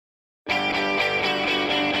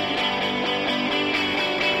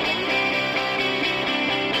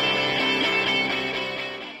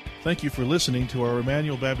Thank you for listening to our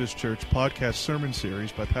Emmanuel Baptist Church podcast sermon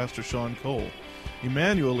series by Pastor Sean Cole.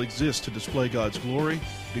 Emmanuel exists to display God's glory,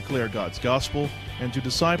 declare God's gospel, and to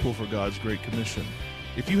disciple for God's Great Commission.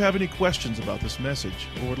 If you have any questions about this message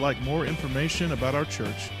or would like more information about our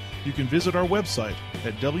church, you can visit our website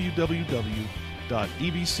at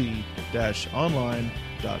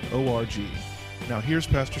www.ebc-online.org. Now here's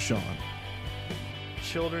Pastor Sean.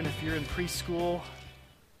 Children, if you're in preschool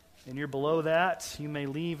and you're below that, you may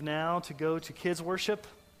leave now to go to kids worship.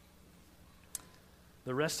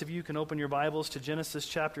 The rest of you can open your Bibles to Genesis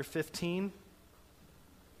chapter 15.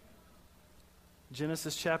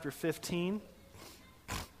 Genesis chapter 15.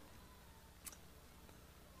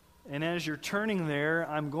 And as you're turning there,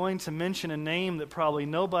 I'm going to mention a name that probably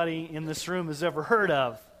nobody in this room has ever heard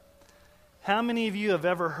of. How many of you have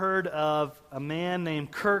ever heard of a man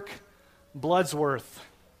named Kirk Bloodsworth?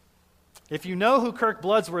 If you know who Kirk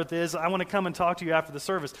Bloodsworth is, I want to come and talk to you after the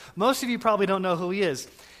service. Most of you probably don't know who he is.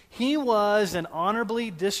 He was an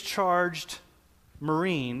honorably discharged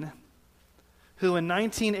Marine who in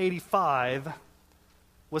 1985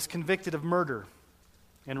 was convicted of murder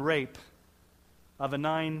and rape of a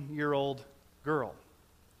 9-year-old girl.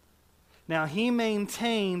 Now, he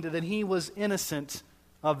maintained that he was innocent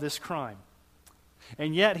of this crime.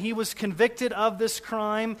 And yet he was convicted of this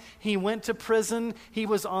crime. He went to prison. He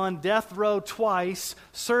was on death row twice,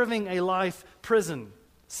 serving a life prison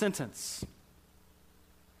sentence.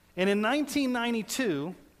 And in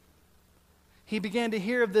 1992, he began to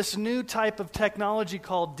hear of this new type of technology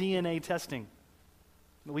called DNA testing.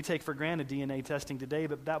 We take for granted DNA testing today,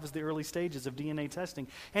 but that was the early stages of DNA testing.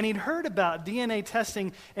 And he'd heard about DNA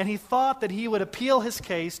testing, and he thought that he would appeal his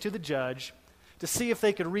case to the judge to see if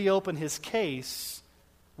they could reopen his case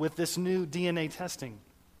with this new DNA testing.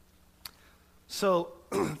 So,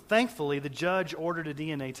 thankfully, the judge ordered a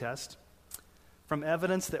DNA test from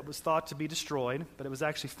evidence that was thought to be destroyed, but it was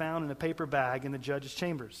actually found in a paper bag in the judge's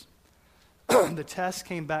chambers. The test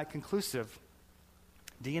came back conclusive,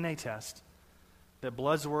 DNA test, that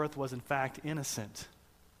Bloodsworth was in fact innocent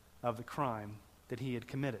of the crime that he had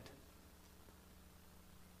committed.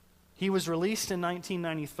 He was released in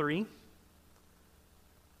 1993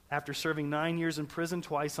 after serving 9 years in prison,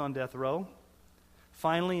 twice on death row.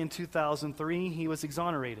 Finally, in 2003, he was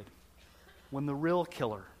exonerated when the real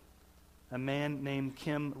killer, a man named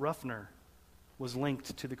Kim Ruffner, was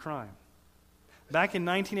linked to the crime. Back in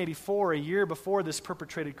 1984, a year before this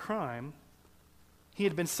perpetrated crime, he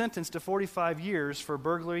had been sentenced to 45 years for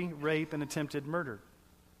burglary, rape, and attempted murder.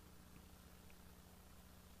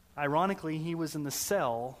 Ironically, he was in the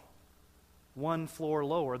cell one floor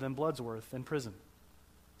lower than Bloodsworth in prison.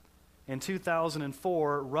 In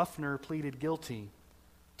 2004, Ruffner pleaded guilty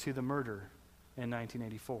to the murder in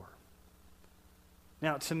 1984.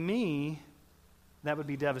 Now, to me, that would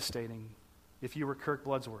be devastating if you were Kirk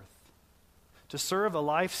Bloodsworth. To serve a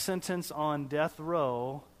life sentence on death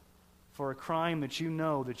row for a crime that you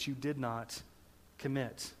know that you did not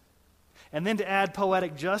commit. And then to add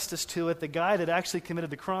poetic justice to it, the guy that actually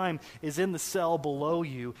committed the crime is in the cell below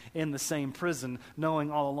you in the same prison, knowing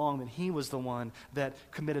all along that he was the one that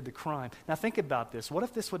committed the crime. Now think about this. What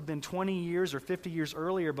if this would have been 20 years or 50 years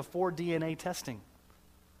earlier before DNA testing?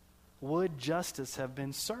 Would justice have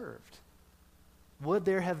been served? Would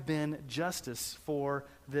there have been justice for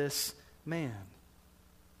this man?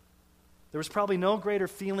 There was probably no greater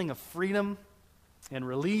feeling of freedom and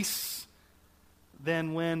release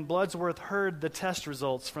than when Bloodsworth heard the test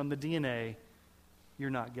results from the DNA,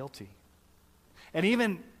 you're not guilty. And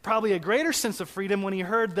even probably a greater sense of freedom when he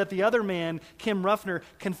heard that the other man, Kim Ruffner,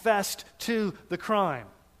 confessed to the crime.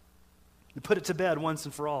 To put it to bed once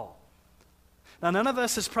and for all. Now, none of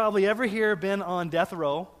us has probably ever here been on death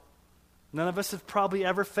row. None of us have probably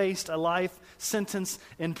ever faced a life sentence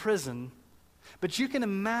in prison. But you can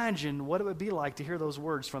imagine what it would be like to hear those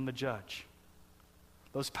words from the judge.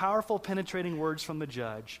 Those powerful, penetrating words from the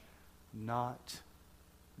judge, not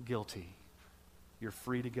guilty. You're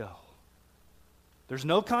free to go. There's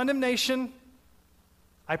no condemnation.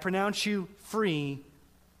 I pronounce you free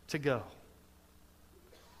to go.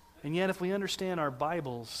 And yet, if we understand our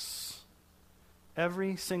Bibles,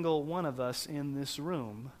 every single one of us in this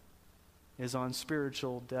room is on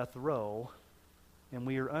spiritual death row, and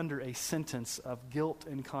we are under a sentence of guilt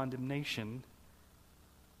and condemnation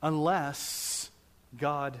unless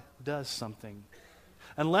God does something.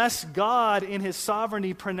 Unless God in His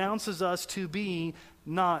sovereignty pronounces us to be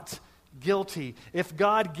not guilty. If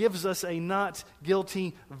God gives us a not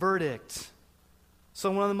guilty verdict. So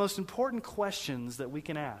one of the most important questions that we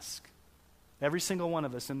can ask Every single one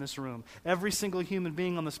of us in this room. Every single human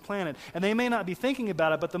being on this planet. And they may not be thinking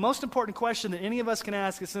about it, but the most important question that any of us can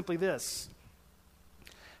ask is simply this.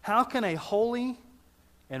 How can a holy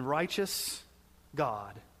and righteous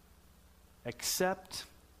God accept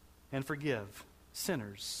and forgive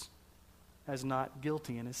sinners as not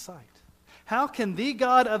guilty in his sight? How can the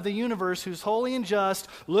God of the universe, who's holy and just,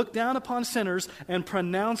 look down upon sinners and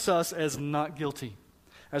pronounce us as not guilty,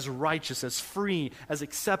 as righteous, as free, as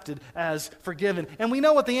accepted, as forgiven? And we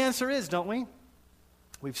know what the answer is, don't we?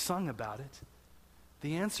 We've sung about it.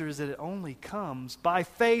 The answer is that it only comes by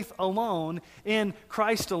faith alone, in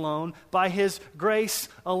Christ alone, by his grace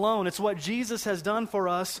alone. It's what Jesus has done for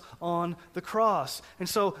us on the cross. And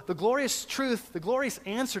so the glorious truth, the glorious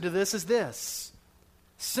answer to this is this.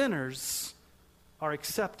 Sinners are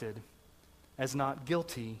accepted as not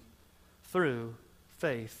guilty through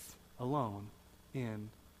faith alone in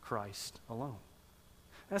Christ alone.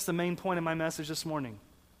 That's the main point of my message this morning.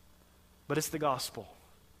 But it's the gospel.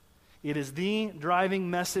 It is the driving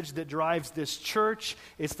message that drives this church.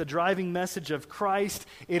 It's the driving message of Christ.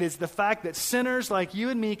 It is the fact that sinners like you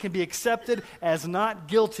and me can be accepted as not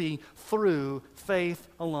guilty through faith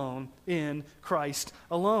alone in Christ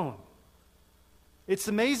alone. It's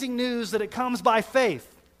amazing news that it comes by faith.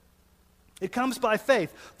 It comes by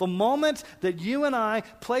faith. The moment that you and I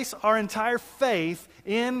place our entire faith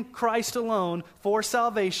in Christ alone for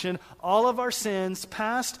salvation, all of our sins,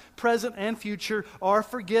 past, present, and future, are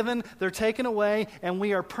forgiven, they're taken away, and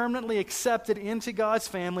we are permanently accepted into God's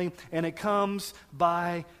family, and it comes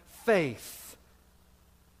by faith.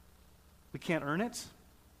 We can't earn it.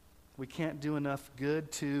 We can't do enough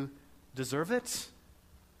good to deserve it.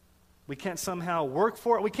 We can't somehow work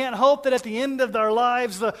for it. We can't hope that at the end of our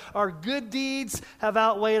lives, our good deeds have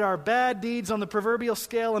outweighed our bad deeds on the proverbial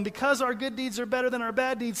scale. And because our good deeds are better than our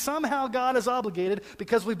bad deeds, somehow God is obligated,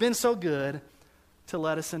 because we've been so good, to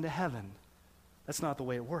let us into heaven. That's not the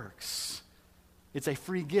way it works. It's a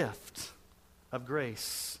free gift of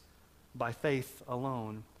grace by faith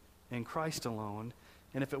alone, in Christ alone.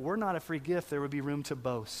 And if it were not a free gift, there would be room to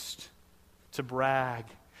boast, to brag,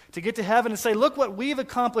 to get to heaven and say, look what we've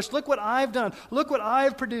accomplished, look what I've done, look what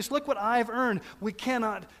I've produced, look what I've earned. We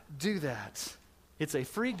cannot do that. It's a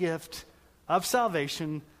free gift of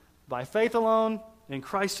salvation by faith alone, in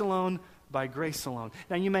Christ alone, by grace alone.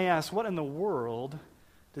 Now you may ask, what in the world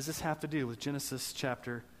does this have to do with Genesis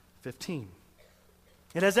chapter 15?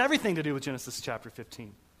 It has everything to do with Genesis chapter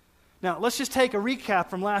 15. Now let's just take a recap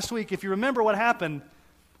from last week. If you remember what happened,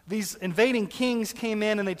 these invading kings came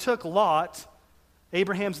in and they took Lot,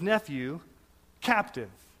 Abraham's nephew, captive.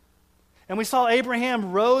 And we saw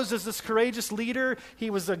Abraham rose as this courageous leader. He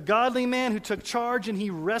was a godly man who took charge, and he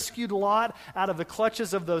rescued Lot out of the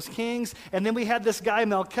clutches of those kings. And then we had this guy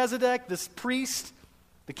Melchizedek, this priest,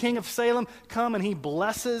 the king of Salem, come and he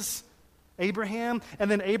blesses Abraham. And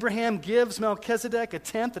then Abraham gives Melchizedek a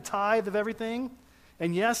tenth, a tithe of everything.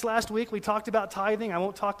 And yes, last week we talked about tithing. I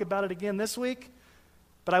won't talk about it again this week.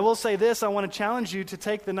 But I will say this, I want to challenge you to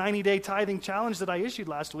take the 90-day tithing challenge that I issued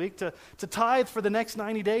last week, to tithe for the next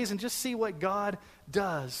 90 days and just see what God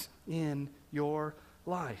does in your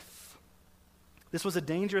life. This was a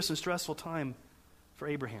dangerous and stressful time for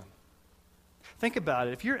Abraham. Think about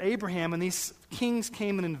it. If you're Abraham and these kings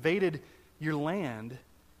came and invaded your land,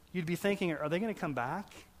 you'd be thinking, are they going to come back?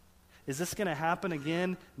 Is this going to happen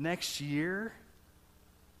again next year?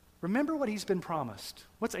 Remember what he's been promised.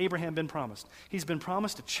 What's Abraham been promised? He's been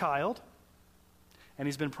promised a child, and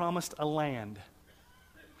he's been promised a land.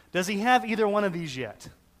 Does he have either one of these yet?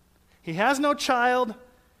 He has no child.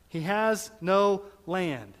 He has no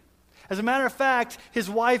land. As a matter of fact, his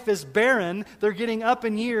wife is barren. They're getting up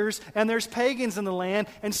in years, and there's pagans in the land.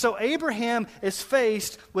 And so Abraham is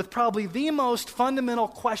faced with probably the most fundamental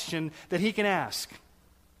question that he can ask.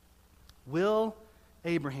 Will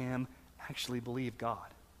Abraham actually believe God?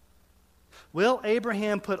 Will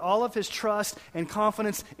Abraham put all of his trust and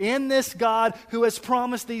confidence in this God who has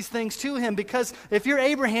promised these things to him? Because if you're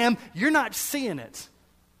Abraham, you're not seeing it.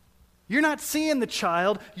 You're not seeing the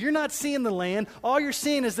child. You're not seeing the land. All you're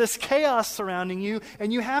seeing is this chaos surrounding you,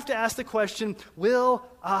 and you have to ask the question, will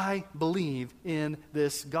I believe in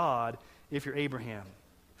this God if you're Abraham?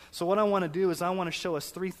 So what I want to do is I want to show us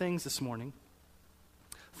three things this morning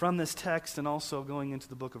from this text and also going into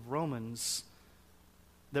the book of Romans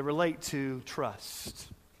that relate to trust,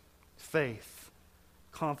 faith,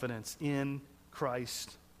 confidence in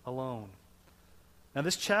Christ alone. Now,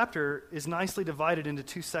 this chapter is nicely divided into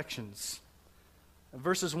two sections.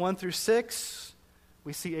 Verses 1 through 6,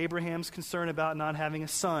 we see Abraham's concern about not having a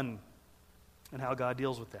son and how God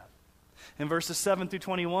deals with that. In verses 7 through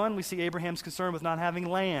 21, we see Abraham's concern with not having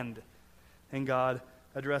land And God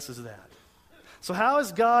addresses that. So how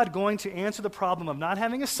is God going to answer the problem of not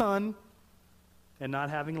having a son and not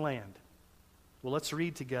having land? Well, let's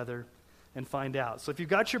read together and find out. So if you've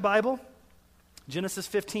got your Bible, Genesis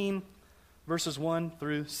 15, verses 1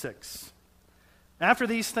 through 6. After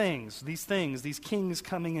these things, these kings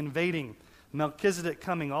coming, invading, Melchizedek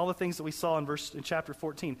coming, all the things that we saw in chapter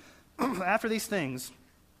 14. After these things,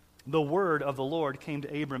 the word of the Lord came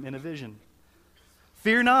to Abram in a vision.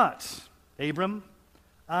 Fear not, Abram,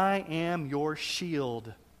 I am your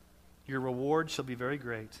shield. Your reward shall be very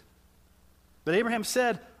great. But Abraham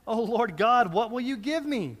said, O Lord God, what will you give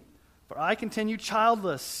me? For I continue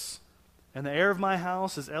childless, and the heir of my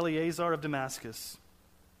house is Eleazar of Damascus.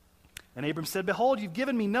 And Abram said, Behold, you've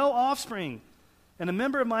given me no offspring, and a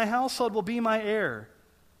member of my household will be my heir.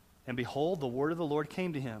 And behold, the word of the Lord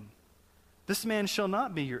came to him. This man shall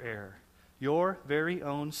not be your heir. Your very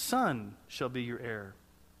own son shall be your heir.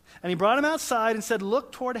 And he brought him outside and said,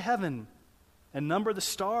 Look toward heaven and number the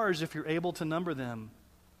stars if you're able to number them.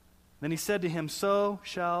 Then he said to him, So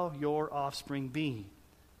shall your offspring be.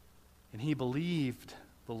 And he believed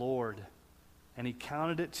the Lord, and he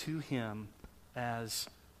counted it to him as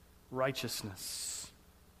righteousness.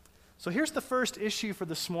 So here's the first issue for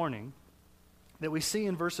this morning that we see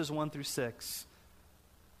in verses 1 through 6.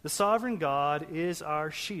 The sovereign God is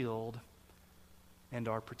our shield and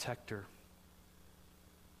our protector.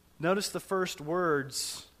 Notice the first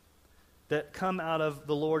words that come out of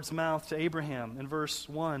the Lord's mouth to Abraham in verse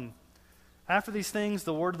 1. After these things,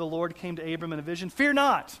 the word of the Lord came to Abram in a vision. Fear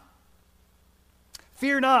not.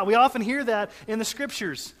 Fear not. We often hear that in the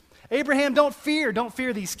Scriptures. Abraham, don't fear. Don't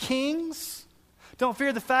fear these kings. Don't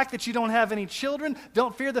fear the fact that you don't have any children.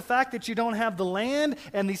 Don't fear the fact that you don't have the land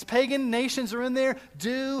and these pagan nations are in there.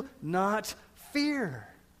 Do not fear.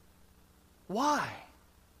 Why?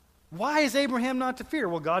 Why is Abraham not to fear?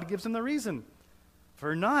 Well, God gives him the reason.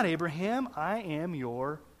 Fear not, Abraham, I am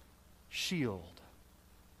your shield.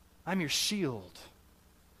 I'm your shield.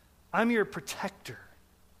 I'm your protector.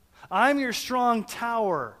 I'm your strong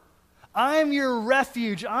tower. I'm your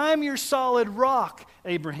refuge. I'm your solid rock,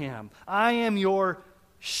 Abraham. I am your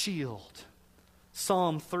shield.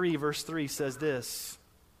 Psalm 3, verse 3 says this,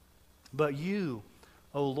 But you,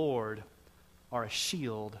 O Lord, are a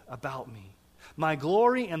shield about me, my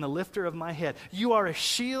glory and the lifter of my head. You are a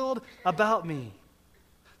shield about me.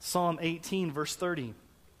 Psalm 18, verse 30.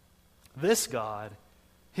 This God,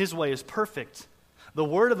 his way is perfect. The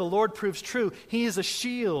word of the Lord proves true. He is a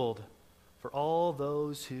shield for all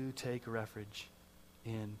those who take refuge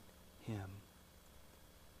in him.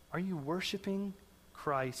 Are you worshiping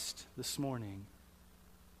Christ this morning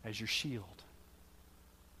as your shield?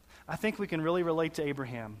 I think we can really relate to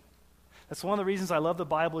Abraham. That's one of the reasons I love the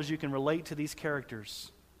Bible, is you can relate to these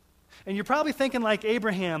characters. And you're probably thinking like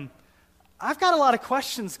Abraham, I've got a lot of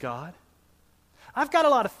questions, God. I've got a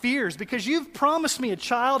lot of fears because you've promised me a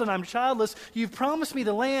child and I'm childless. You've promised me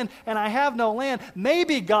the land and I have no land.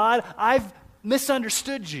 Maybe, God, I've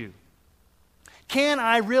misunderstood you. Can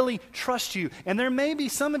I really trust you? And there may be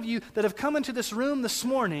some of you that have come into this room this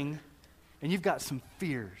morning and you've got some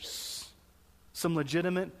fears, some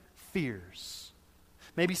legitimate fears.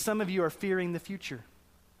 Maybe some of you are fearing the future.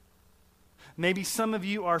 Maybe some of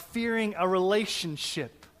you are fearing a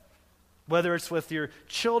relationship, whether it's with your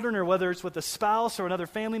children or whether it's with a spouse or another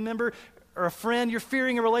family member or a friend. You're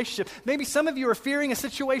fearing a relationship. Maybe some of you are fearing a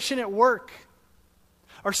situation at work,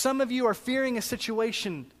 or some of you are fearing a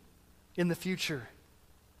situation in the future,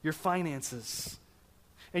 your finances.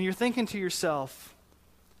 And you're thinking to yourself,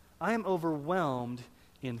 I am overwhelmed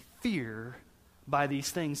in fear by these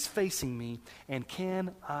things facing me, and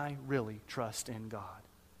can I really trust in God?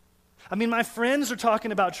 I mean, my friends are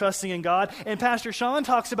talking about trusting in God, and Pastor Sean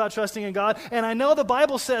talks about trusting in God, and I know the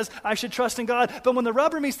Bible says I should trust in God, but when the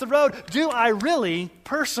rubber meets the road, do I really,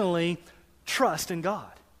 personally, trust in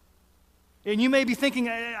God? And you may be thinking,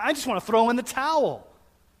 I just want to throw in the towel.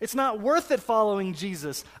 It's not worth it following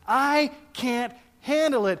Jesus. I can't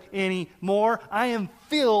handle it anymore. I am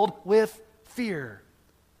filled with fear.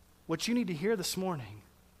 What you need to hear this morning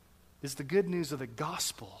is the good news of the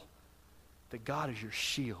gospel, that God is your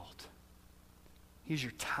shield. He's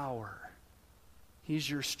your tower. He's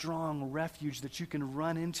your strong refuge that you can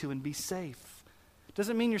run into and be safe.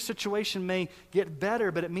 Doesn't mean your situation may get better,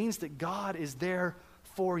 but it means that God is there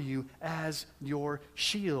for you as your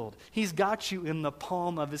shield. He's got you in the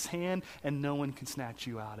palm of his hand, and no one can snatch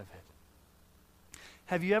you out of it.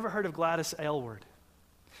 Have you ever heard of Gladys Aylward?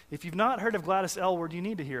 If you've not heard of Gladys Aylward, you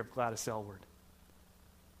need to hear of Gladys Aylward.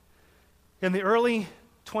 In the early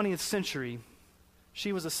 20th century,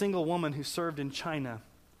 she was a single woman who served in China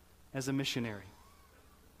as a missionary.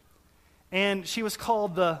 And she was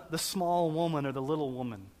called the small woman or the little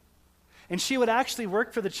woman. And she would actually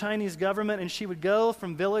work for the Chinese government, and she would go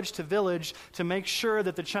from village to village to make sure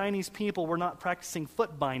that the Chinese people were not practicing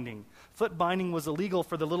foot binding. Foot binding was illegal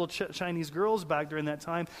for the little Chinese girls back during that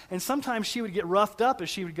time, and sometimes she would get roughed up as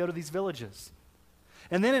she would go to these villages.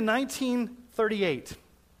 And then in 1938,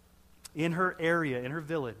 in her area, in her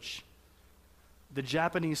village, the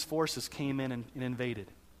Japanese forces came in and invaded.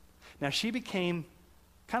 Now, she became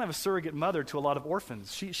kind of a surrogate mother to a lot of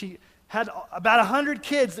orphans. She had about 100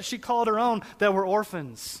 kids that she called her own that were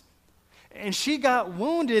orphans. And she got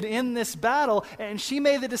wounded in this battle, and she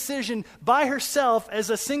made the decision by herself as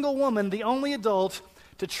a single woman, the only adult,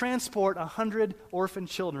 to transport 100 orphan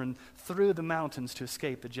children through the mountains to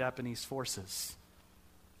escape the Japanese forces.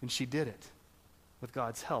 And she did it with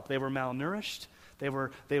God's help. They were malnourished. They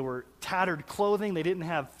were tattered clothing. They didn't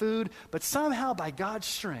have food. But somehow, by God's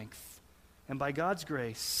strength and by God's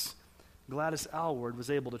grace, Gladys Aylward was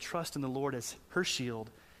able to trust in the Lord as her shield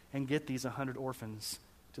and get these 100 orphans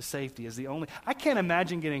to safety as the only. I can't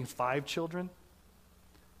imagine getting 5 children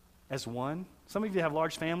as one. Some of you have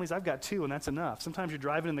large families. I've got 2, and that's enough. Sometimes you're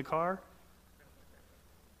driving in the car.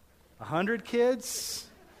 100 kids.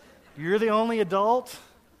 You're the only adult.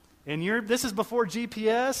 And this is before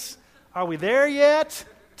GPS. Are we there yet?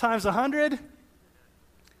 Times 100.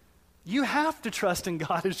 You have to trust in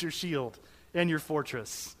God as your shield and your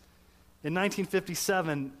fortress. In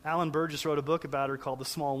 1957, Alan Burgess wrote a book about her called The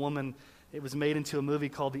Small Woman. It was made into a movie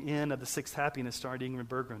called The Inn of the Sixth Happiness, starring Ingrid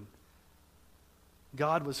Bergman.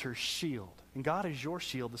 God was her shield, and God is your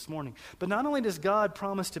shield this morning. But not only does God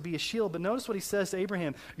promise to be a shield, but notice what he says to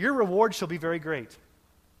Abraham. Your reward shall be very great.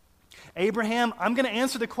 Abraham, I'm going to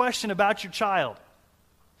answer the question about your child.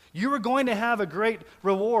 You are going to have a great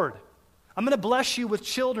reward. I'm going to bless you with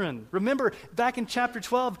children. Remember, back in chapter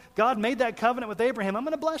 12, God made that covenant with Abraham. I'm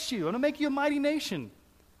going to bless you. I'm going to make you a mighty nation.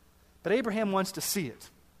 But Abraham wants to see it.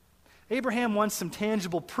 Abraham wants some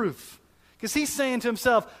tangible proof. Because he's saying to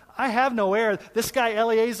himself, I have no heir. This guy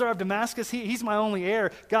Eliezer of Damascus, he's my only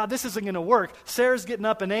heir. God, this isn't going to work. Sarah's getting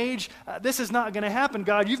up in age. This is not going to happen,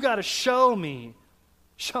 God. You've got to show me.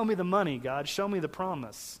 Show me the money, God. Show me the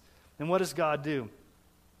promise. And what does God do?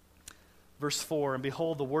 Verse 4, and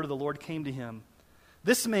behold, the word of the Lord came to him.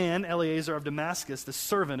 This man, Eliezer of Damascus, the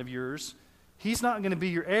servant of yours, he's not going to be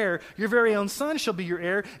your heir. Your very own son shall be your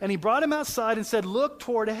heir. And he brought him outside and said, look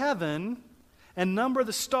toward heaven and number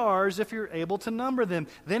the stars if you're able to number them.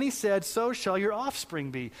 Then he said, so shall your offspring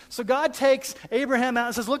be. So God takes Abraham out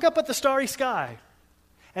and says, look up at the starry sky.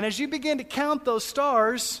 And as you begin to count those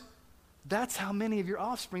stars, that's how many of your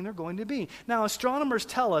offspring they're going to be. Now, astronomers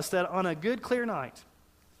tell us that on a good, clear night,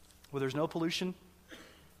 where there's no pollution,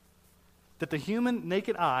 that the human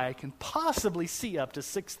naked eye can possibly see up to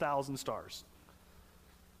 6,000 stars.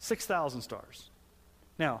 6,000 stars.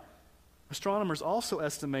 Now, astronomers also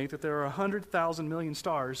estimate that there are 100,000 million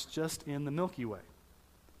stars just in the Milky Way.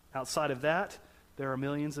 Outside of that, there are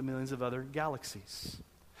millions and millions of other galaxies.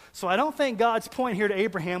 So I don't think God's point here to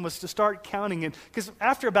Abraham was to start counting it, because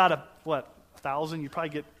after about 1,000, you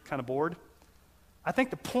probably get kind of bored. I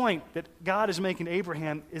think the point that God is making to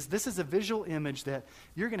Abraham is this is a visual image that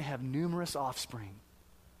you're going to have numerous offspring.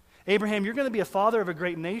 Abraham, you're going to be a father of a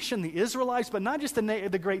great nation, the Israelites, but not just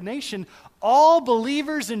the great nation. All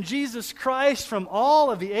believers in Jesus Christ from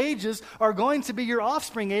all of the ages are going to be your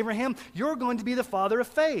offspring, Abraham. You're going to be the father of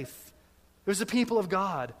faith. There's the people of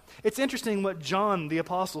God. It's interesting what John the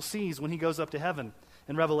apostle sees when he goes up to heaven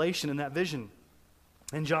in Revelation in that vision.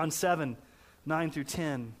 In John 7, 9 through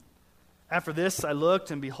 10. After this I looked,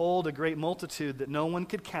 and behold, a great multitude that no one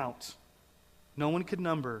could count, no one could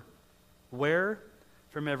number. Where?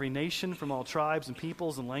 From every nation, from all tribes and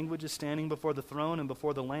peoples and languages, standing before the throne and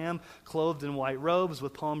before the Lamb, clothed in white robes,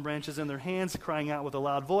 with palm branches in their hands, crying out with a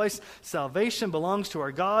loud voice, salvation belongs to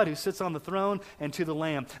our God who sits on the throne and to the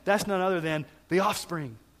Lamb. That's none other than the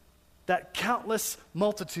offspring, that countless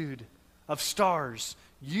multitude of stars.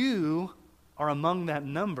 You are among that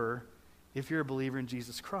number if you're a believer in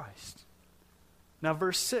Jesus Christ. Now,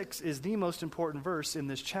 verse 6 is the most important verse in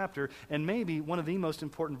this chapter, and maybe one of the most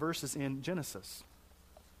important verses in Genesis.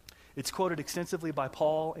 It's quoted extensively by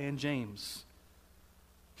Paul and James.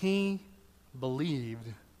 He believed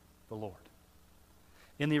the Lord.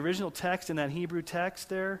 In the original text, in that Hebrew text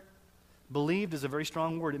there, believed is a very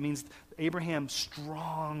strong word. It means Abraham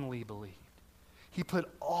strongly believed. He put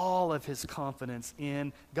all of his confidence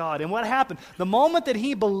in God. And what happened? The moment that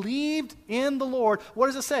he believed in the Lord, what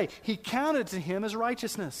does it say? He counted it to him as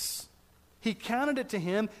righteousness. He counted it to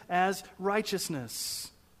him as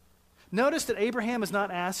righteousness. Notice that Abraham is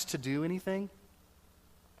not asked to do anything.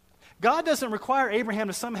 God doesn't require Abraham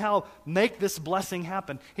to somehow make this blessing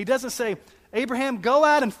happen. He doesn't say, Abraham, go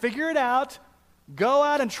out and figure it out. Go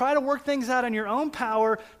out and try to work things out in your own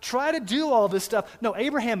power. Try to do all this stuff. No,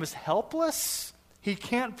 Abraham is helpless. He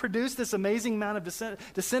can't produce this amazing amount of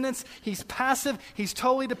descendants. He's passive. He's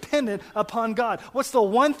totally dependent upon God. What's the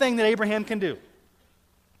one thing that Abraham can do?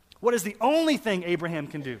 What is the only thing Abraham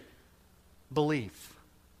can do? Believe.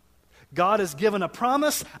 God has given a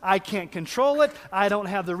promise. I can't control it. I don't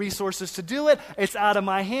have the resources to do it. It's out of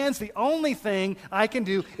my hands. The only thing I can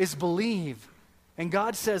do is believe. And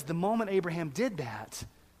God says the moment Abraham did that,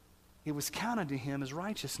 it was counted to him as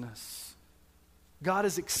righteousness. God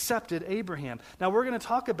has accepted Abraham. Now we're going to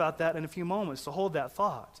talk about that in a few moments, so hold that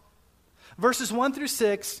thought. Verses 1 through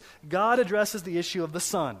 6, God addresses the issue of the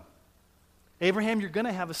son. Abraham, you're going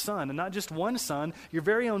to have a son, and not just one son. Your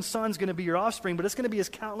very own son's going to be your offspring, but it's going to be as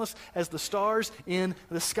countless as the stars in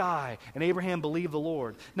the sky. And Abraham believed the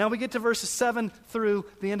Lord. Now we get to verses 7 through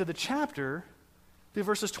the end of the chapter, through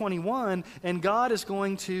verses 21, and God is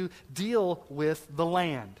going to deal with the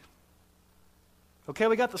land. Okay,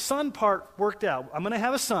 we got the son part worked out. I'm going to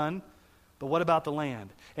have a son, but what about the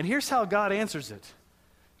land? And here's how God answers it.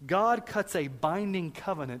 God cuts a binding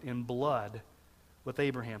covenant in blood with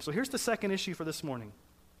Abraham. So here's the second issue for this morning.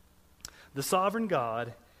 The sovereign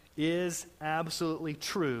God is absolutely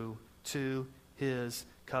true to his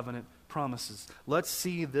covenant promises. Let's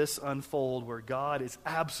see this unfold where God is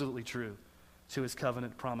absolutely true to his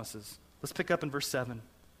covenant promises. Let's pick up in verse 7.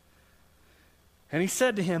 And he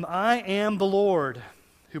said to him, I am the Lord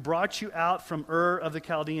who brought you out from Ur of the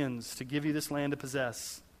Chaldeans to give you this land to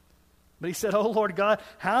possess. But he said, O Lord God,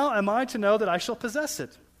 how am I to know that I shall possess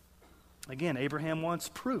it? Again, Abraham wants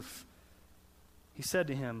proof. He said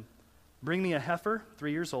to him, bring me a heifer,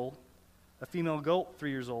 3 years old, a female goat,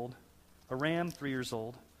 3 years old, a ram, 3 years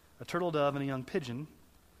old, a turtle dove, and a young pigeon.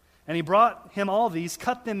 And he brought him all these,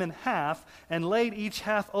 cut them in half, and laid each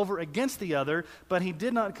half over against the other, but he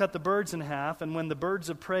did not cut the birds in half. And when the birds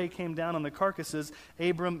of prey came down on the carcasses,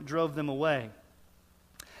 Abram drove them away.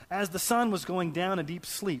 As the sun was going down, a deep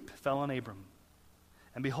sleep fell on Abram.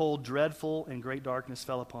 And behold, dreadful and great darkness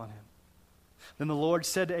fell upon him. Then the Lord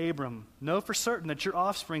said to Abram, know for certain that your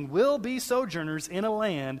offspring will be sojourners in a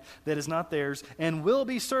land that is not theirs, and will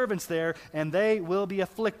be servants there, and they will be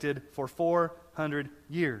afflicted for 400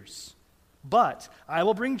 years. But I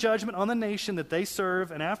will bring judgment on the nation that they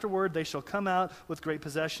serve, and afterward they shall come out with great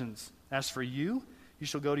possessions. As for you, you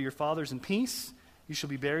shall go to your fathers in peace. You shall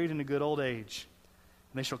be buried in a good old age.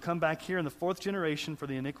 And they shall come back here in the 4th generation, for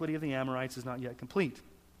the iniquity of the Amorites is not yet complete.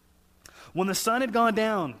 When the sun had gone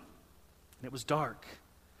down, and it was dark,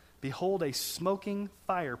 behold, a smoking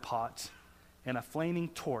fire pot and a flaming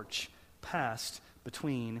torch passed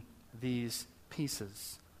between these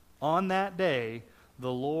pieces. On that day,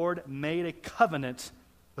 the Lord made a covenant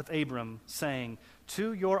with Abram, saying,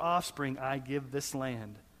 to your offspring I give this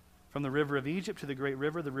land, from the river of Egypt to the great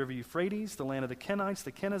river, the river Euphrates, the land of the Kenites,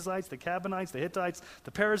 the Kenizzites, the Cabanites, the Hittites,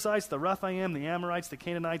 the Perizzites, the Rephaim, the Amorites, the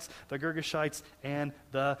Canaanites, the Girgashites, and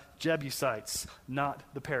the Jebusites. Not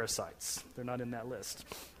the Perizzites. They're not in that list.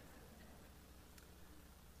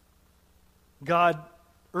 God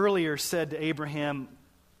earlier said to Abraham,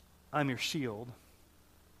 I'm your shield.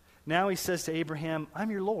 Now he says to Abraham, I'm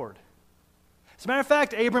your Lord. As a matter of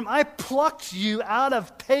fact, Abram, I plucked you out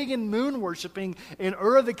of pagan moon worshiping in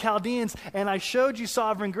Ur of the Chaldeans, and I showed you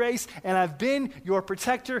sovereign grace, and I've been your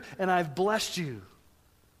protector, and I've blessed you.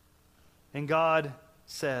 And God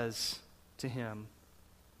says to him,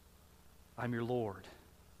 I'm your Lord.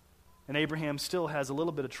 And Abraham still has a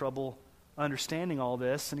little bit of trouble understanding all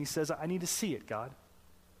this, and he says, I need to see it, God.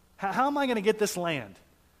 How am I going to get this land?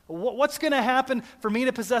 What's going to happen for me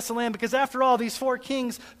to possess the land? Because after all, these 4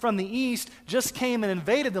 kings from the east just came and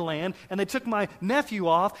invaded the land, and they took my nephew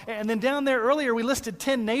off. And then down there earlier, we listed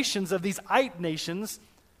 10 nations of these Ite nations.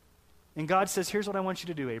 And God says, here's what I want you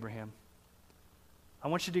to do, Abraham. I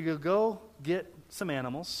want you to go get some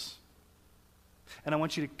animals, and I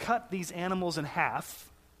want you to cut these animals in half.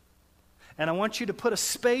 And I want you to put a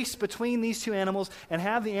space between these 2 animals and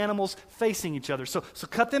have the animals facing each other. So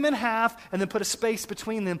cut them in half and then put a space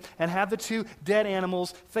between them and have the 2 dead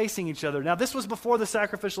animals facing each other. Now, this was before the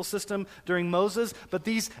sacrificial system during Moses, but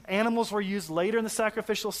these animals were used later in the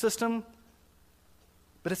sacrificial system.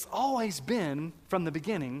 But it's always been, from the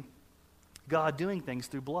beginning, God doing things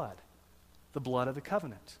through blood, the blood of the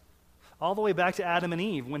covenant. All the way back to Adam and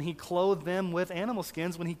Eve, when he clothed them with animal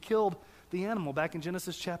skins, when he killed the animal back in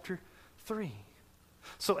Genesis chapter 3.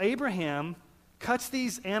 So Abraham cuts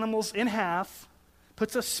these animals in half,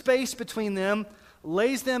 puts a space between them,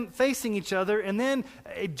 lays them facing each other, and then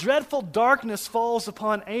a dreadful darkness falls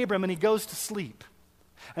upon Abram, and he goes to sleep.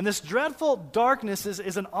 And this dreadful darkness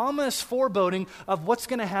is an ominous foreboding of what's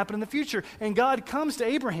going to happen in the future. And God comes to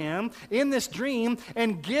Abraham in this dream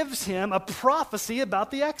and gives him a prophecy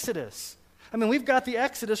about the Exodus. I mean, we've got the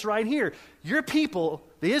Exodus right here. Your people,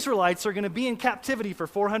 the Israelites, are going to be in captivity for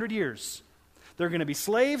 400 years. They're going to be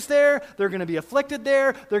slaves there. They're going to be afflicted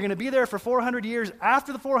there. They're going to be there for 400 years.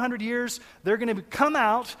 After the 400 years, they're going to come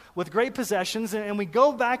out with great possessions. And we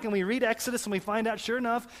go back and we read Exodus and we find out, sure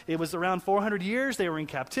enough, it was around 400 years. They were in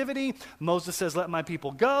captivity. Moses says, let my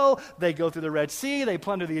people go. They go through the Red Sea. They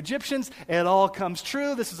plunder the Egyptians. It all comes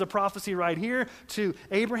true. This is a prophecy right here to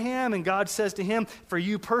Abraham. And God says to him, for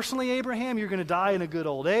you personally, Abraham, you're going to die in a good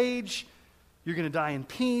old age. You're going to die in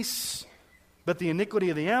peace. But the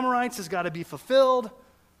iniquity of the Amorites has got to be fulfilled.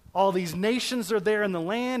 All these nations are there in the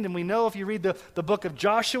land, and we know if you read the book of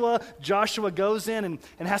Joshua, Joshua goes in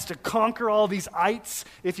and has to conquer all these ites.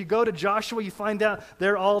 If you go to Joshua, you find out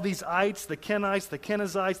there are all these ites, the Kenites, the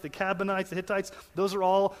Kenizzites, the Cabanites, the Hittites. Those are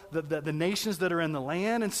all the nations that are in the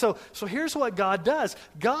land. And so here's what God does.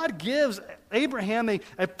 God gives Abraham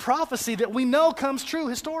a prophecy that we know comes true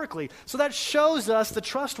historically. So that shows us the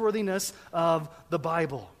trustworthiness of the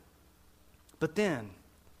Bible. But then,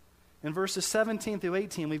 in verses 17 through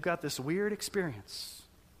 18, we've got this weird experience.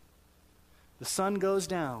 The sun goes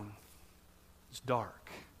down. It's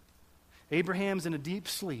dark. Abraham's in a deep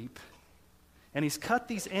sleep, and he's cut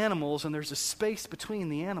these animals, and there's a space between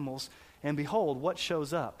the animals, and behold, what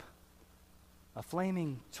shows up? A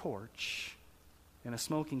flaming torch and a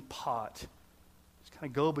smoking pot. Just kind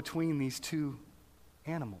of go between these two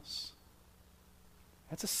animals.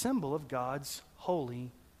 That's a symbol of God's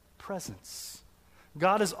holy presence.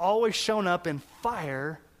 God has always shown up in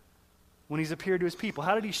fire when he's appeared to his people.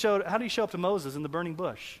 How did he show up to Moses in the burning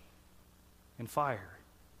bush? In fire.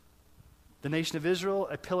 The nation of Israel,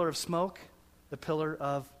 a pillar of smoke, the pillar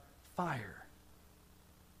of fire.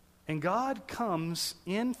 And God comes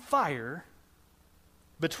in fire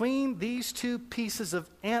between these two pieces of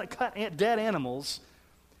dead animals,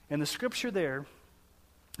 and the scripture there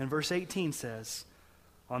in verse 18 says,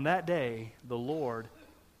 on that day the Lord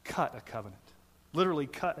cut a covenant. Literally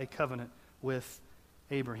cut a covenant with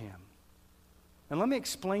Abraham. And let me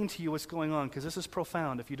explain to you what's going on, because this is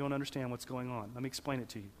profound if you don't understand what's going on. Let me explain it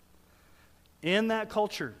to you. In that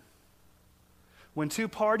culture, when two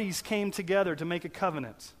parties came together to make a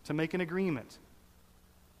covenant, to make an agreement,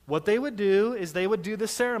 what they would do is they would do the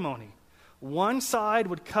ceremony. One side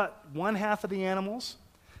would cut one half of the animals.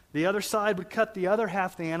 The other side would cut the other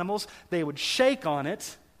half of the animals. They would shake on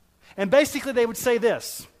it. And basically they would say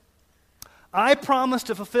this: I promise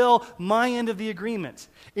to fulfill my end of the agreement.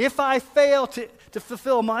 If I fail to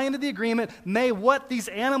fulfill my end of the agreement, may what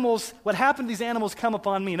happened to these animals come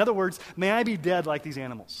upon me. In other words, may I be dead like these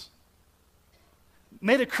animals.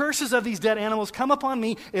 May the curses of these dead animals come upon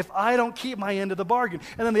me if I don't keep my end of the bargain.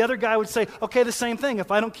 And then the other guy would say, okay, the same thing. If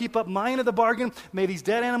I don't keep up my end of the bargain, may these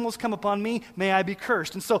dead animals come upon me, may I be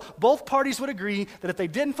cursed. And so both parties would agree that if they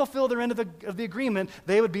didn't fulfill their end of the agreement,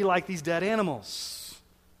 they would be like these dead animals.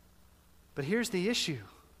 But here's the issue.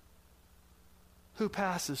 Who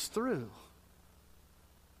passes through?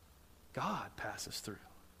 God passes through.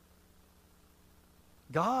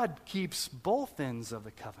 God keeps both ends of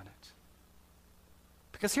the covenant.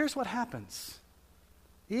 Because here's what happens.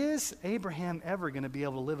 Is Abraham ever going to be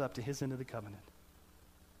able to live up to his end of the covenant?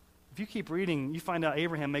 If you keep reading, you find out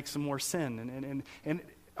Abraham makes some more sin. And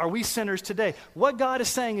are we sinners today? What God is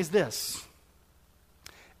saying is this: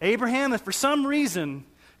 Abraham, if for some reason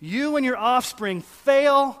you and your offspring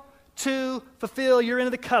fail to fulfill your end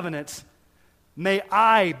of the covenant, may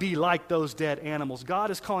I be like those dead animals.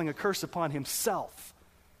 God is calling a curse upon himself.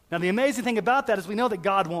 Now, the amazing thing about that is we know that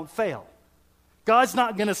God won't fail. God's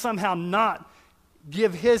not going to somehow not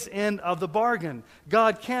give his end of the bargain.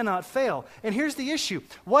 God cannot fail. And here's the issue.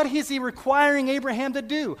 What is he requiring Abraham to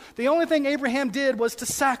do? The only thing Abraham did was to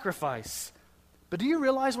sacrifice. But do you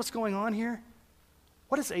realize what's going on here?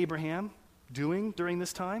 What is Abraham doing during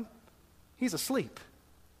this time? He's asleep.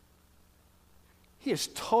 He is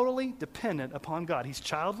totally dependent upon God. He's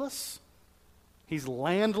childless, he's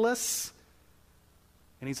landless,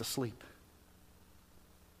 and he's asleep.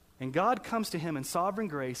 And God comes to him in sovereign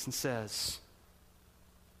grace and says,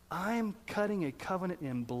 I'm cutting a covenant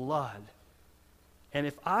in blood. And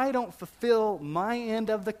if I don't fulfill my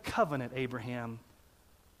end of the covenant, Abraham,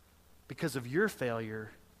 because of your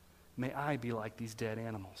failure, may I be like these dead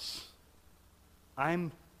animals.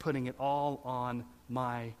 I'm putting it all on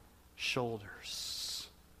my shoulders.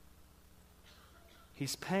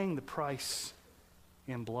 He's paying the price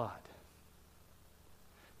in blood.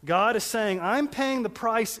 God is saying, I'm paying the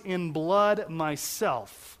price in blood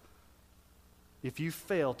myself if you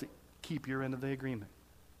fail to keep your end of the agreement.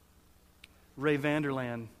 Ray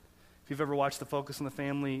Vanderland, if you've ever watched the Focus on the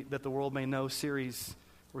Family That the World May Know series,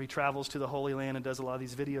 where he travels to the Holy Land and does a lot of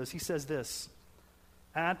these videos, he says this: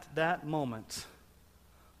 at that moment,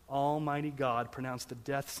 Almighty God pronounced the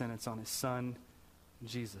death sentence on his son,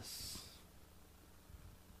 Jesus.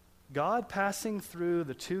 God passing through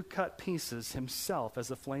the two cut pieces himself as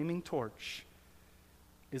a flaming torch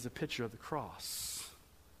is a picture of the cross.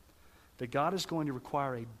 That God is going to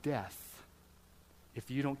require a death if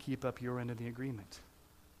you don't keep up your end of the agreement.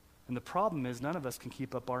 And the problem is none of us can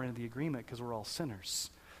keep up our end of the agreement because we're all sinners.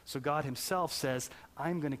 So God himself says,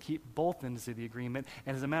 I'm going to keep both ends of the agreement.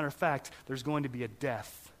 And as a matter of fact, there's going to be a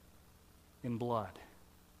death in blood.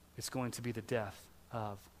 It's going to be the death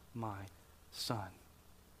of my son.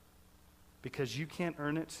 Because you can't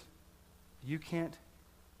earn it. You can't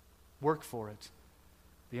work for it.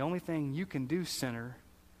 The only thing you can do, sinner,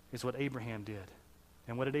 is what Abraham did.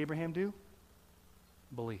 And what did Abraham do?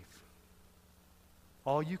 Believe.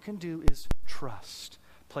 All you can do is trust.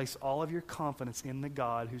 Place all of your confidence in the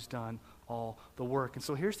God who's done all the work. And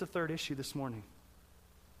so here's the third issue this morning.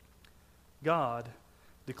 God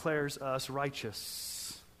declares us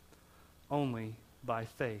righteous only by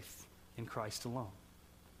faith in Christ alone.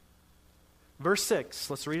 Verse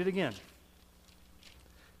 6, let's read it again.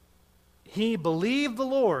 He believed the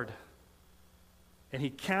Lord, and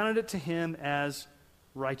he counted it to him as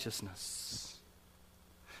righteousness.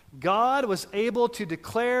 God was able to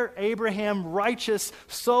declare Abraham righteous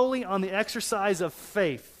solely on the exercise of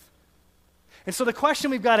faith. And so the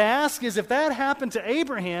question we've got to ask is, if that happened to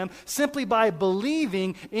Abraham simply by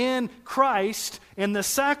believing in Christ, in the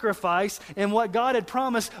sacrifice, and what God had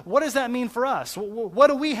promised, what does that mean for us? What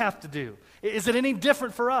do we have to do? Is it any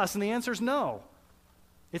different for us? And the answer is no.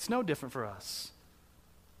 It's no different for us.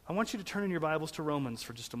 I want you to turn in your Bibles to Romans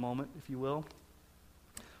for just a moment, if you will.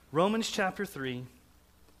 Romans chapter 3.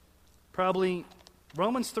 Probably,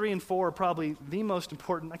 Romans 3 and 4 are probably the most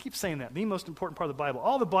important, I keep saying that, the most important part of the Bible.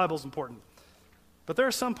 All the Bible is important. But there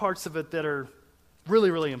are some parts of it that are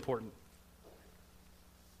really, really important.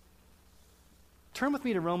 Turn with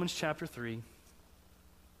me to Romans chapter 3.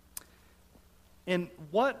 And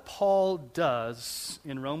what Paul does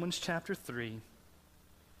in Romans chapter 3,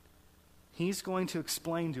 he's going to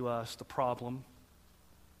explain to us the problem.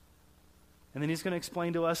 And then he's going to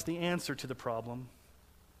explain to us the answer to the problem.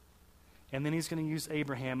 And then he's going to use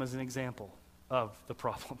Abraham as an example of the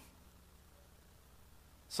problem.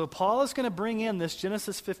 So Paul is going to bring in this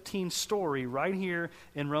Genesis 15 story right here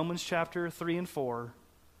in Romans chapter 3 and 4.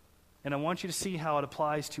 And I want you to see how it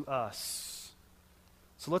applies to us.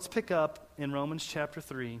 So let's pick up in Romans chapter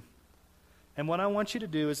 3. And what I want you to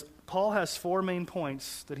do is, Paul has 4 main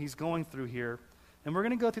points that he's going through here. And we're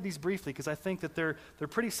going to go through these briefly because I think that they're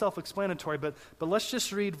pretty self-explanatory. But let's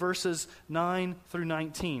just read verses 9 through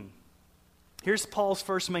 19. Here's Paul's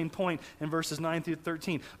first main point in verses 9 through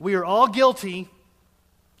 13. We are all guilty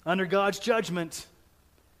under God's judgment,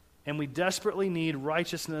 and we desperately need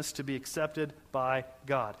righteousness to be accepted by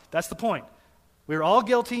God. That's the point. We are all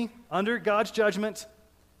guilty under God's judgment,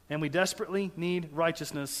 and we desperately need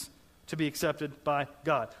righteousness to be accepted by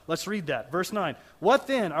God. Let's read that. Verse 9. What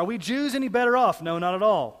then? Are we Jews any better off? No, not at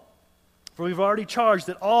all. For we've already charged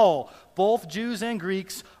that all, both Jews and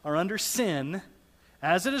Greeks, are under sin.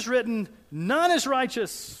 As it is written, none is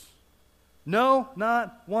righteous. No,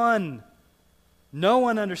 not one. No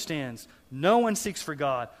one understands. No one seeks for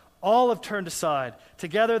God. All have turned aside.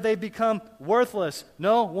 Together they become worthless.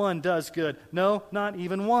 No one does good. No, not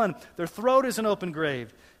even one. Their throat is an open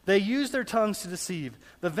grave. They use their tongues to deceive.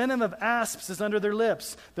 The venom of asps is under their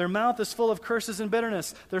lips. Their mouth is full of curses and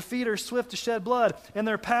bitterness. Their feet are swift to shed blood, and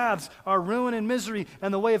their paths are ruin and misery,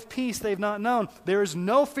 and the way of peace they've not known. There is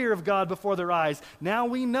no fear of God before their eyes. Now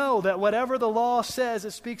we know that whatever the law says,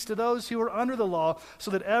 it speaks to those who are under the law, so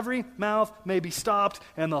that every mouth may be stopped,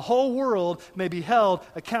 and the whole world may be held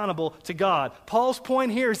accountable to God. Paul's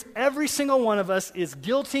point here is every single one of us is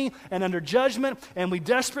guilty and under judgment, and we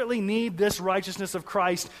desperately need this righteousness of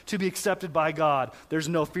Christ to be accepted by God. There's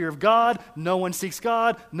no fear of God. No one seeks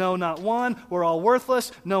God. No, not one. We're all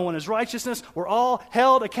worthless. No one is righteousness. We're all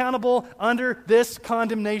held accountable under this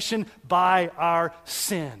condemnation by our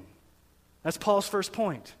sin. That's Paul's first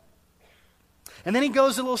point. And then he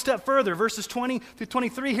goes a little step further, verses 20 through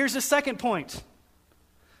 23. Here's his second point.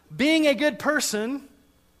 Being a good person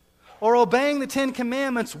or obeying the 10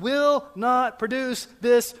 Commandments will not produce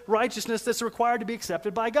this righteousness that's required to be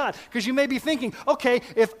accepted by God. Because you may be thinking, okay,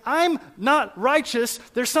 if I'm not righteous,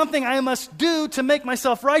 there's something I must do to make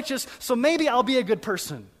myself righteous, so maybe I'll be a good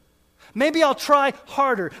person. Maybe I'll try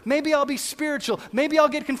harder. Maybe I'll be spiritual. Maybe I'll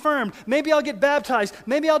get confirmed. Maybe I'll get baptized.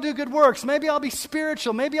 Maybe I'll do good works. Maybe I'll be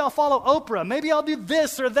spiritual. Maybe I'll follow Oprah. Maybe I'll do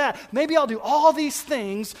this or that. Maybe I'll do all these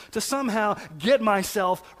things to somehow get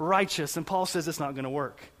myself righteous. And Paul says it's not going to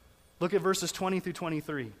work. Look at verses 20 through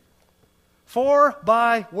 23. For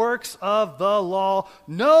by works of the law,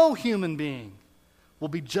 no human being will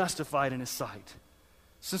be justified in his sight,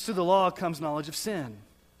 since through the law comes knowledge of sin.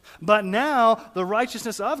 But now the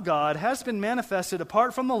righteousness of God has been manifested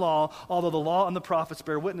apart from the law, although the law and the prophets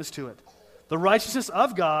bear witness to it. The righteousness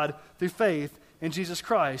of God through faith in Jesus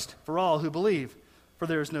Christ for all who believe. For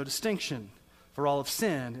there is no distinction, for all have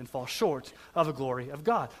sinned and fall short of the glory of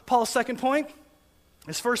God. Paul's second point.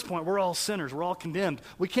 His first point, we're all sinners. We're all condemned.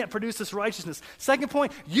 We can't produce this righteousness. Second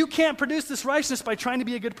point, you can't produce this righteousness by trying to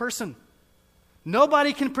be a good person.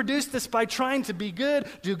 Nobody can produce this by trying to be good,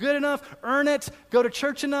 do good enough, earn it, go to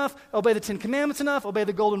church enough, obey the 10 Commandments enough, obey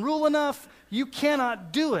the Golden Rule enough. You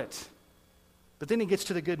cannot do it. But then he gets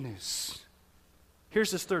to the good news. Here's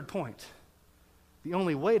his third point. The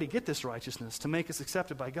only way to get this righteousness, to make us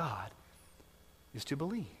accepted by God, is to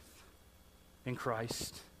believe in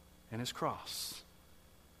Christ and his cross.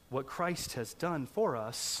 What Christ has done for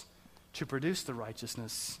us to produce the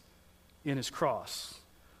righteousness in his cross.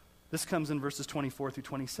 This comes in verses 24 through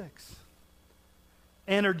 26.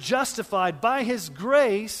 And are justified by his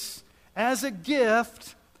grace as a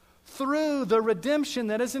gift through the redemption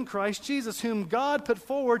that is in Christ Jesus, whom God put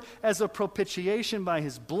forward as a propitiation by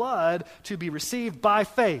his blood to be received by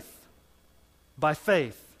faith. By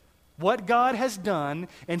faith. What God has done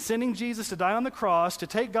in sending Jesus to die on the cross, to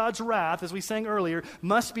take God's wrath, as we sang earlier,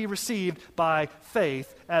 must be received by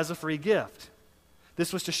faith as a free gift.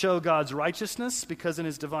 This was to show God's righteousness, because in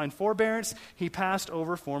his divine forbearance, he passed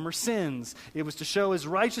over former sins. It was to show his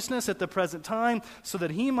righteousness at the present time, so that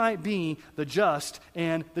he might be the just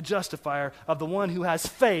and the justifier of the one who has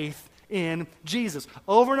faith in Jesus.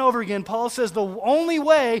 Over and over again, Paul says the only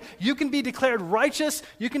way you can be declared righteous,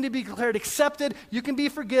 you can be declared accepted, you can be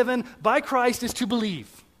forgiven by Christ is to believe.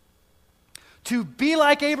 To be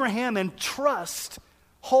like Abraham and trust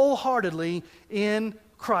wholeheartedly in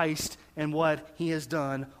Christ and what he has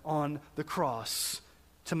done on the cross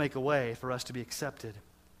to make a way for us to be accepted.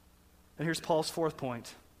 And here's Paul's fourth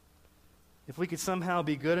point. If we could somehow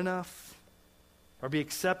be good enough, or be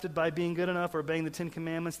accepted by being good enough or obeying the 10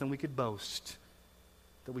 Commandments, then we could boast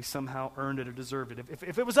that we somehow earned it or deserved it.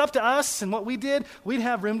 If it was up to us and what we did, we'd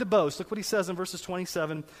have room to boast. Look what he says in verses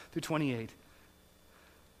 27 through 28.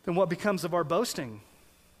 Then what becomes of our boasting?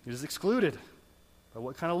 It is excluded. By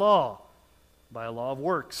what kind of law? By a law of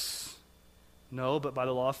works. No, but by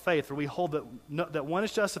the law of faith. For we hold that one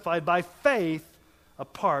is justified by faith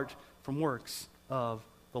apart from works of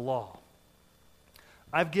the law.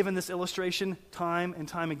 I've given this illustration time and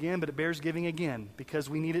time again, but it bears giving again because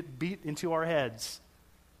we need it beat into our heads.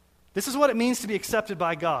 This is what it means to be accepted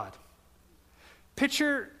by God.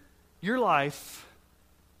 Picture your life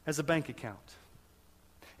as a bank account.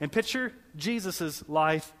 And picture Jesus'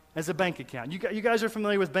 life as a bank account. You guys are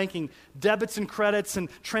familiar with banking debits and credits and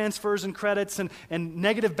transfers and credits and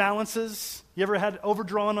negative balances. You ever had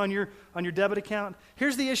overdrawn on your debit account?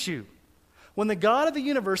 Here's the issue. When the God of the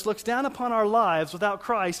universe looks down upon our lives without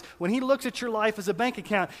Christ, when he looks at your life as a bank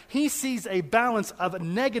account, he sees a balance of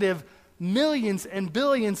negative millions and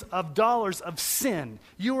billions of dollars of sin.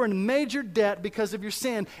 You are in major debt because of your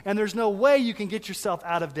sin, and there's no way you can get yourself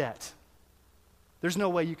out of debt. There's no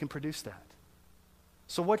way you can produce that.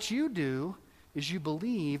 So what you do is you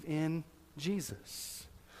believe in Jesus.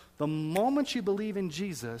 The moment you believe in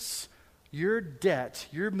Jesus, your debt,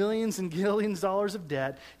 your millions and billions of dollars of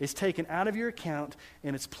debt is taken out of your account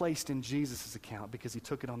and it's placed in Jesus' account because he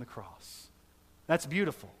took it on the cross. That's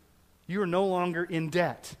beautiful. You are no longer in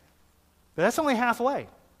debt. But that's only halfway.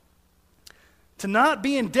 To not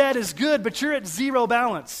be in debt is good, but you're at zero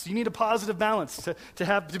balance. You need a positive balance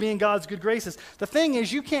to be in God's good graces. The thing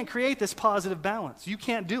is, you can't create this positive balance. You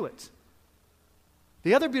can't do it.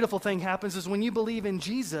 The other beautiful thing happens is when you believe in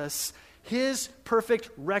Jesus, his perfect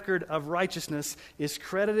record of righteousness is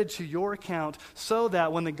credited to your account so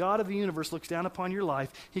that when the God of the universe looks down upon your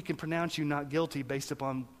life, he can pronounce you not guilty based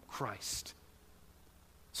upon Christ.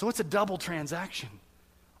 So it's a double transaction.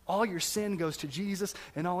 All your sin goes to Jesus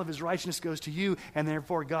and all of his righteousness goes to you, and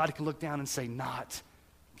therefore God can look down and say, not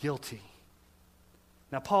guilty.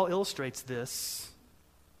 Now Paul illustrates this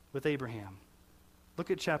with Abraham.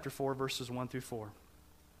 Look at chapter 4, verses 1 through 4.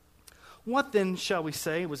 What then shall we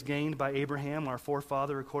say was gained by Abraham, our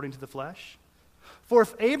forefather, according to the flesh? For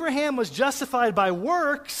if Abraham was justified by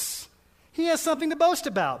works, he has something to boast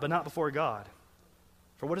about, but not before God.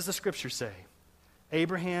 For what does the Scripture say?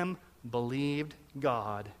 Abraham believed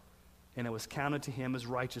God, and it was counted to him as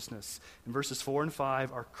righteousness. And verses 4 and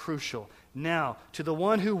 5 are crucial. Now, to the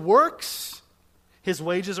one who works, his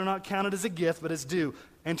wages are not counted as a gift, but as due.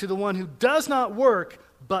 And to the one who does not work,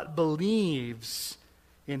 but believes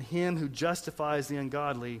in him who justifies the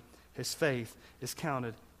ungodly, his faith is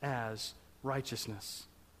counted as righteousness.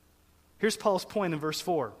 Here's Paul's point in verse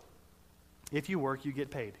 4. If you work, you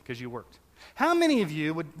get paid because you worked. How many of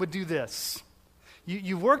you would do this?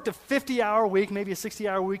 You've worked a 50-hour week, maybe a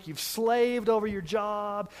 60-hour week. You've slaved over your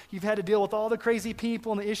job. You've had to deal with all the crazy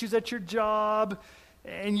people and the issues at your job.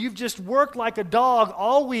 And you've just worked like a dog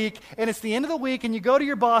all week. And it's the end of the week, and you go to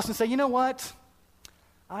your boss and say, you know what?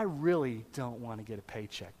 I really don't want to get a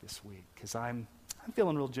paycheck this week because I'm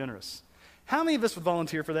feeling real generous. How many of us would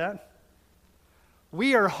volunteer for that?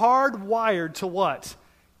 We are hardwired to what?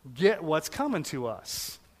 Get what's coming to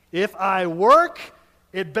us. If I work,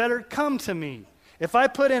 it better come to me. If I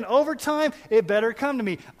put in overtime, it better come to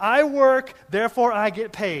me. I work, therefore I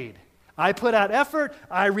get paid. I put out effort,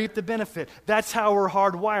 I reap the benefit. That's how we're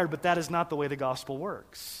hardwired, but that is not the way the gospel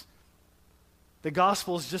works. The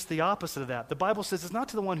gospel is just the opposite of that. The Bible says it's not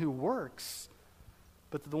to the one who works,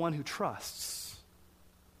 but to the one who trusts.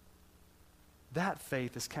 That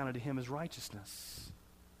faith is counted to him as righteousness.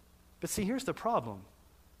 But see, here's the problem.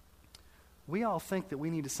 We all think that we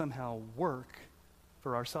need to somehow work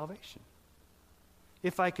for our salvation.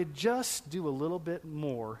 If I could just do a little bit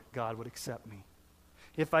more, God would accept me.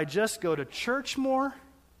 If I just go to church more,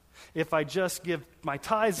 if I just give my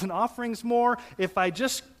tithes and offerings more, if I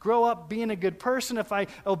just grow up being a good person, if I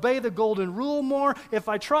obey the golden rule more, if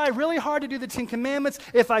I try really hard to do the 10 Commandments,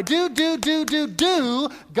 if I do,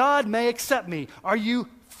 God may accept me. Are you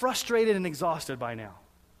frustrated and exhausted by now?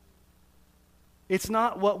 It's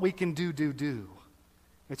not what we can do.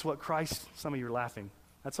 It's what Christ, some of you are laughing.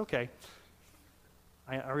 That's okay.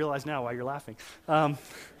 I realize now why you're laughing.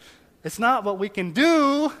 It's not what we can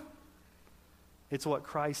do. It's what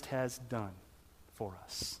Christ has done for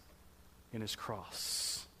us in his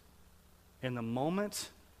cross. In the moment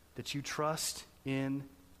that you trust in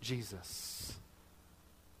Jesus,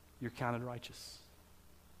 you're counted righteous.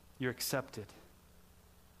 You're accepted.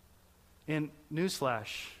 And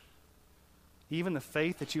newsflash, even the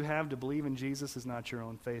faith that you have to believe in Jesus is not your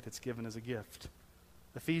own faith. It's given as a gift.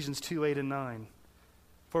 Ephesians 2:8 and 9.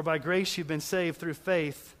 For by grace you've been saved through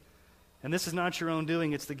faith, and this is not your own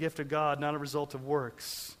doing, it's the gift of God, not a result of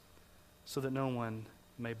works, so that no one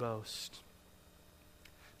may boast.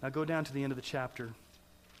 Now go down to the end of the chapter.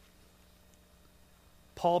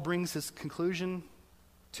 Paul brings his conclusion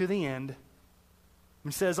to the end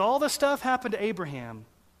and says, all this stuff happened to Abraham,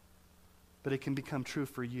 but it can become true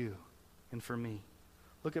for you and for me.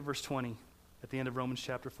 Look at verse 20 at the end of Romans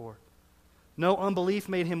chapter 4. No unbelief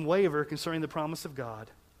made him waver concerning the promise of God,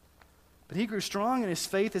 but he grew strong in his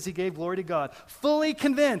faith as he gave glory to God, fully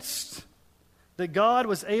convinced that God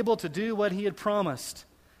was able to do what he had promised.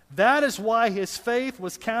 That is why his faith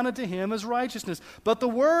was counted to him as righteousness. But the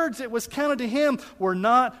words it was counted to him were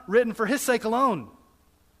not written for his sake alone,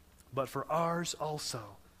 but for ours also.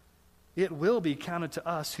 It will be counted to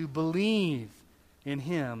us who believe in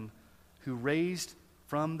him who raised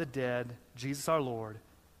from the dead Jesus our Lord,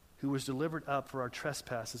 who was delivered up for our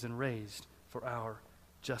trespasses and raised for our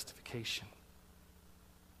justification.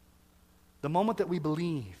 The moment that we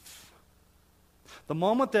believe, the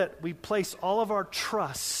moment that we place all of our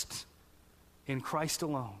trust in Christ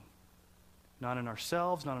alone, not in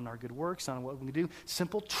ourselves, not in our good works, not in what we can do,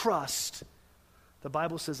 simple trust, the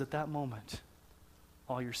Bible says at that moment,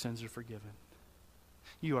 all your sins are forgiven.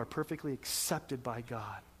 You are perfectly accepted by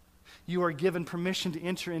God. You are given permission to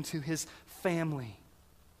enter into his family.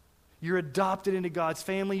 You're adopted into God's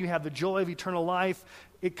family. You have the joy of eternal life.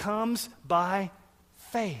 It comes by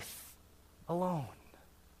faith alone.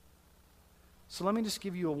 So let me just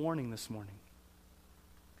give you a warning this morning.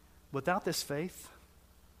 Without this faith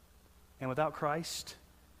and without Christ,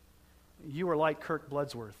 you are like Kirk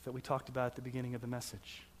Bloodsworth that we talked about at the beginning of the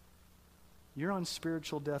message. You're on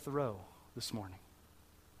spiritual death row this morning.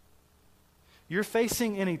 You're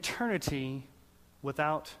facing an eternity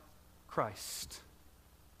without Christ.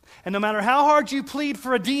 And no matter how hard you plead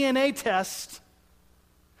for a DNA test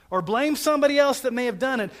or blame somebody else that may have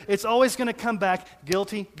done it, it's always going to come back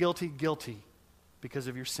guilty, guilty, guilty because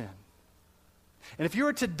of your sin. And if you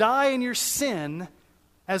were to die in your sin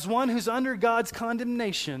as one who's under God's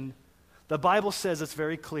condemnation, the Bible says it's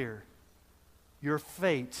very clear. Your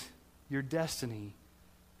fate, your destiny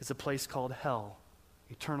is a place called hell,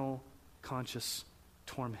 eternal conscious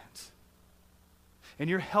torment. And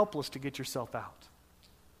you're helpless to get yourself out.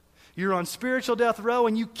 You're on spiritual death row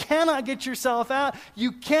and you cannot get yourself out.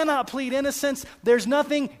 You cannot plead innocence. There's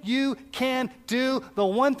nothing you can do. The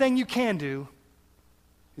one thing you can do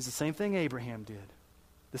is the same thing Abraham did,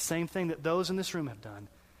 the same thing that those in this room have done,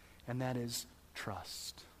 and that is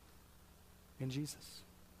trust in Jesus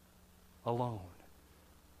alone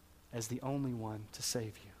as the only one to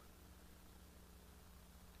save you.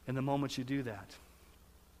 And the moment you do that,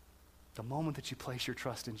 the moment that you place your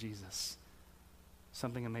trust in Jesus,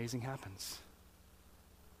 something amazing happens.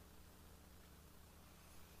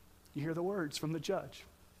 You hear the words from the judge.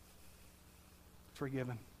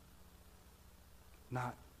 Forgiven.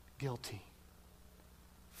 Not guilty.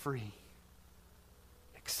 Free.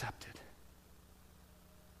 Accepted.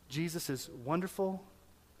 Jesus is wonderful.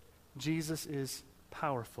 Jesus is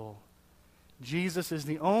powerful. Jesus is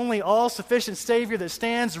the only all-sufficient Savior that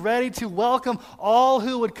stands ready to welcome all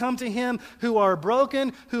who would come to Him, who are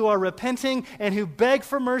broken, who are repenting, and who beg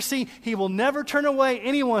for mercy. He will never turn away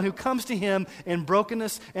anyone who comes to Him in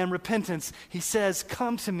brokenness and repentance. He says,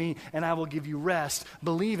 "Come to me, and I will give you rest.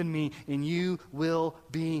 Believe in me, and you will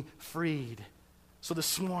be freed." So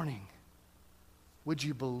this morning, would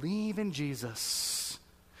you believe in Jesus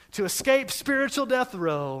to escape spiritual death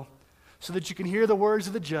row so that you can hear the words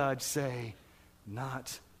of the judge say,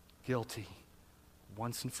 "Not guilty,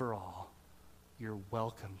 once and for all. You're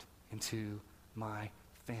welcomed into my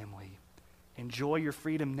family." Enjoy your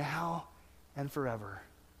freedom now and forever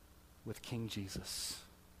with King Jesus.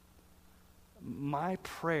 My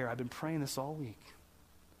prayer, I've been praying this all week.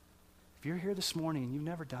 If you're here this morning and you've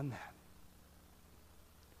never done that,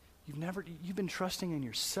 you've been trusting in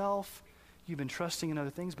yourself, you've been trusting in other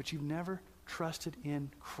things, but you've never trusted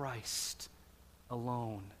in Christ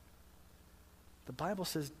alone. The Bible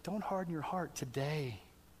says, don't harden your heart today.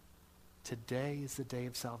 Today is the day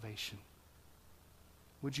of salvation.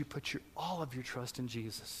 Would you put all of your trust in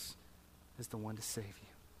Jesus as the one to save you?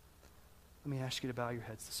 Let me ask you to bow your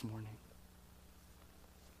heads this morning.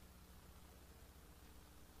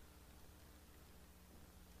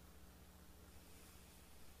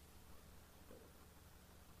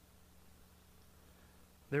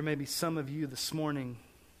 There may be some of you this morning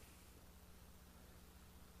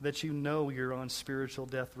that you know you're on spiritual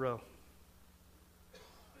death row.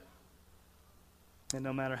 And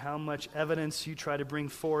no matter how much evidence you try to bring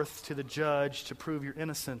forth to the judge to prove your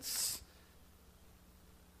innocence,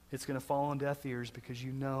 it's going to fall on deaf ears because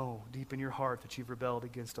you know deep in your heart that you've rebelled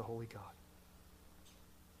against a holy God.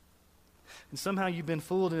 And somehow you've been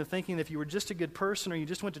fooled into thinking that if you were just a good person, or you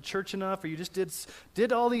just went to church enough, or you just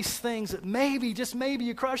did all these things, that maybe, just maybe,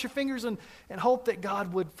 you cross your fingers and hope that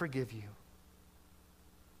God would forgive you.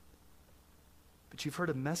 But you've heard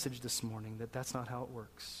a message this morning that that's not how it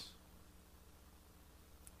works.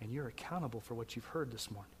 And you're accountable for what you've heard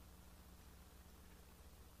this morning.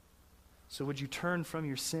 So would you turn from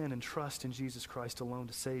your sin and trust in Jesus Christ alone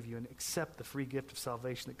to save you and accept the free gift of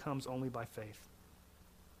salvation that comes only by faith?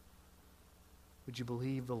 Would you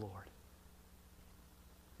believe the Lord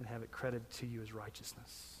and have it credited to you as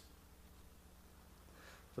righteousness?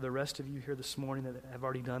 For the rest of you here this morning that have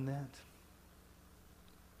already done that,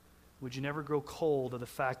 would you never grow cold of the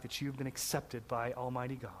fact that you've been accepted by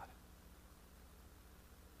Almighty God?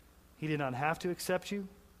 He did not have to accept you,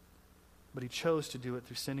 but He chose to do it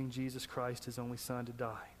through sending Jesus Christ, His only Son, to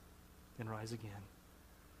die and rise again.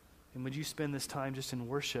 And would you spend this time just in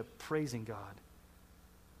worship, praising God,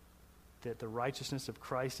 that the righteousness of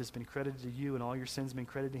Christ has been credited to you and all your sins have been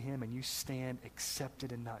credited to Him, and you stand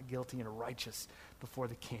accepted and not guilty and righteous before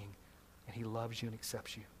the King, and He loves you and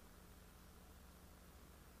accepts you.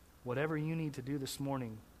 Whatever you need to do this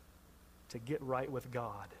morning to get right with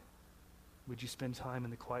God, would you spend time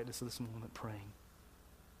in the quietness of this moment praying?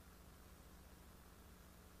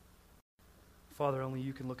 Father, only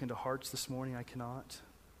you can look into hearts this morning. I cannot.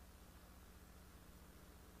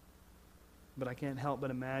 But I can't help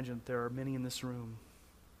but imagine that there are many in this room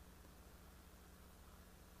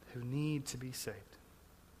who need to be saved.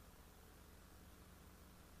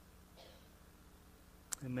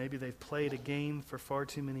 And maybe they've played a game for far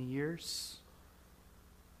too many years.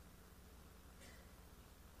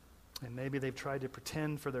 And maybe they've tried to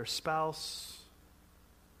pretend for their spouse.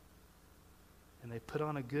 And they put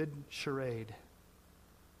on a good charade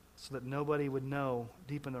so that nobody would know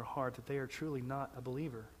deep in their heart that they are truly not a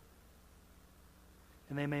believer.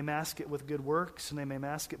 And they may mask it with good works, and they may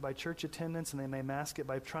mask it by church attendance, and they may mask it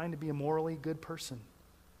by trying to be a morally good person.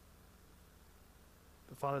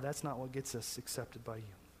 But Father, that's not what gets us accepted by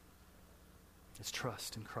you. It's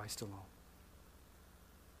trust in Christ alone.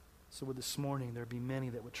 So would this morning there be many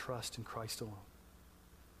that would trust in Christ alone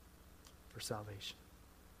for salvation.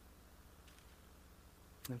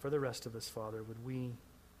 And for the rest of us, Father, would we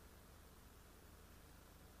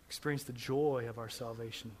experience the joy of our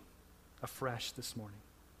salvation afresh this morning.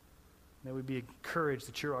 May we be encouraged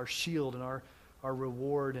that you're our shield and our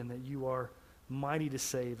reward, and that you are mighty to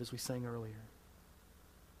save, as we sang earlier.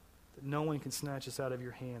 That no one can snatch us out of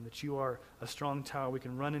your hand, that you are a strong tower. We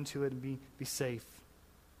can run into it and be safe.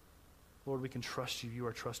 Lord, we can trust you. You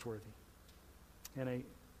are trustworthy. In a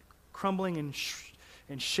crumbling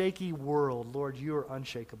and shaky world, Lord, you are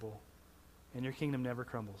unshakable, and your kingdom never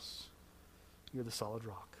crumbles. You're the solid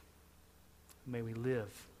rock. May we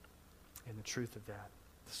live in the truth of that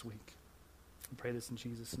this week. We pray this in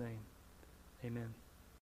Jesus' name. Amen.